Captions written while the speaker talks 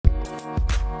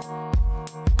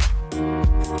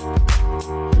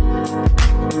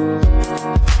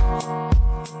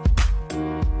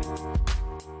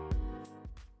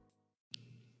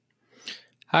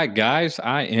Hi, guys.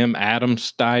 I am Adam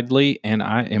Steidley, and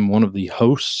I am one of the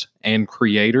hosts and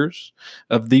creators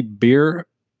of the Beer,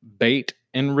 Bait,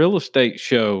 and Real Estate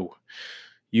Show.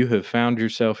 You have found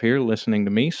yourself here listening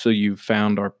to me, so you've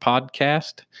found our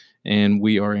podcast, and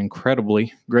we are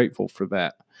incredibly grateful for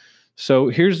that. So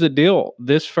here's the deal.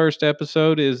 This first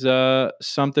episode is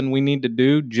something we need to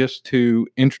do just to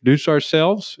introduce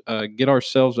ourselves, get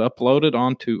ourselves uploaded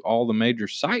onto all the major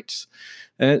sites.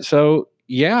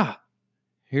 Yeah,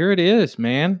 here it is,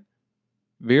 man.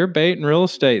 Beer, bait, and real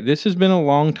estate. This has been a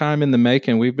long time in the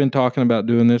making. We've been talking about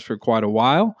doing this for quite a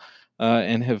while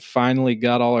and have finally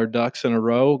got all our ducks in a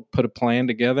row, put a plan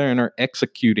together, and are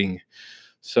executing.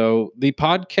 So, the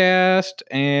podcast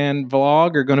and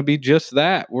vlog are going to be just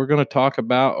that. We're going to talk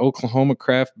about Oklahoma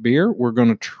craft beer. We're going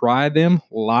to try them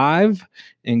live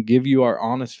and give you our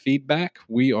honest feedback.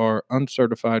 We are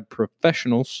uncertified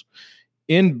professionals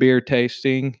in beer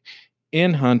tasting,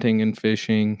 in hunting and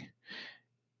fishing,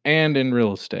 and in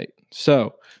real estate.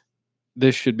 So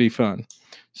this should be fun.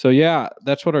 So yeah,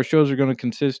 that's what our shows are going to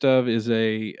consist of is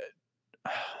a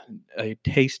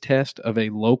taste test of a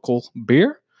local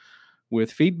beer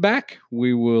with feedback.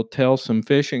 We will tell some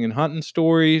fishing and hunting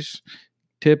stories,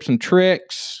 tips and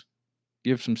tricks,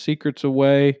 give some secrets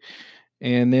away,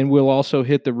 and then we'll also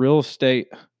hit the real estate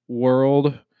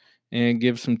world and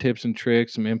give some tips and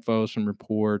tricks, some info, some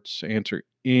reports, answer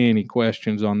any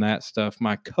questions on that stuff.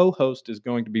 My co-host is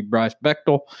going to be Bryce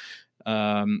Bechtel,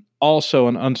 also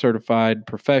an uncertified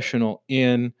professional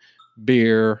in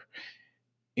beer,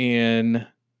 in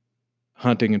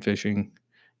hunting and fishing,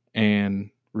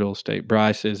 and real estate.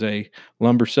 Bryce is a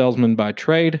lumber salesman by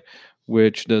trade,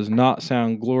 which does not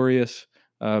sound glorious,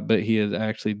 but he is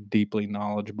actually deeply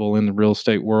knowledgeable in the real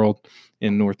estate world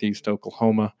in Northeast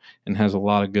Oklahoma and has a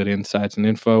lot of good insights and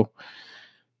info.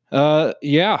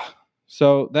 Yeah,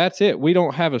 so that's it. We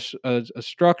don't have a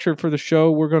structure for the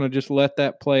show. We're going to just let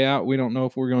that play out. We don't know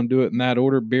if we're going to do it in that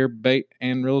order, beer, bait,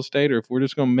 and real estate, or if we're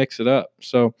just going to mix it up.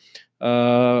 So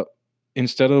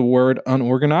instead of the word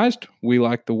unorganized, we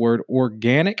like the word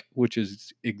organic, which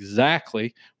is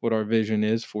exactly what our vision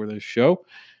is for this show.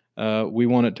 We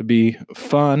want it to be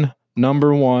fun,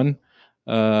 number one,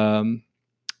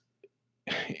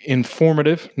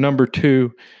 informative, number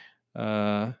two,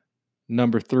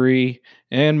 number three,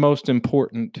 and most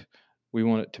important, we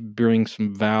want it to bring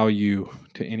some value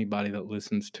to anybody that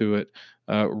listens to it,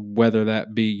 whether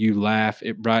that be you laugh,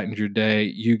 it brightens your day,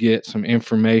 you get some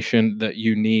information that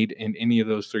you need in any of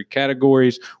those three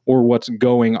categories, or what's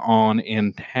going on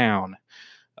in town.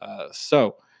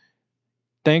 So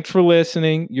thanks for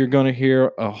listening. You're going to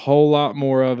hear a whole lot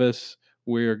more of us.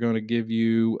 We are going to give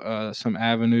you some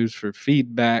avenues for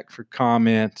feedback, for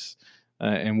comments,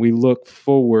 and we look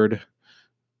forward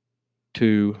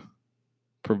to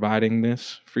providing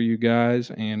this for you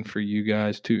guys and for you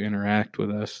guys to interact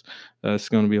with us. It's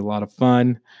going to be a lot of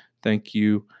fun. Thank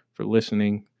you for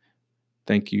listening.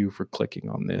 Thank you for clicking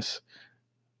on this.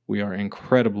 We are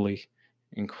incredibly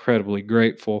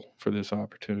grateful for this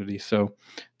opportunity. So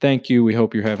thank you. We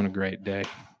hope you're having a great day.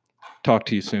 Talk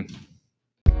to you soon.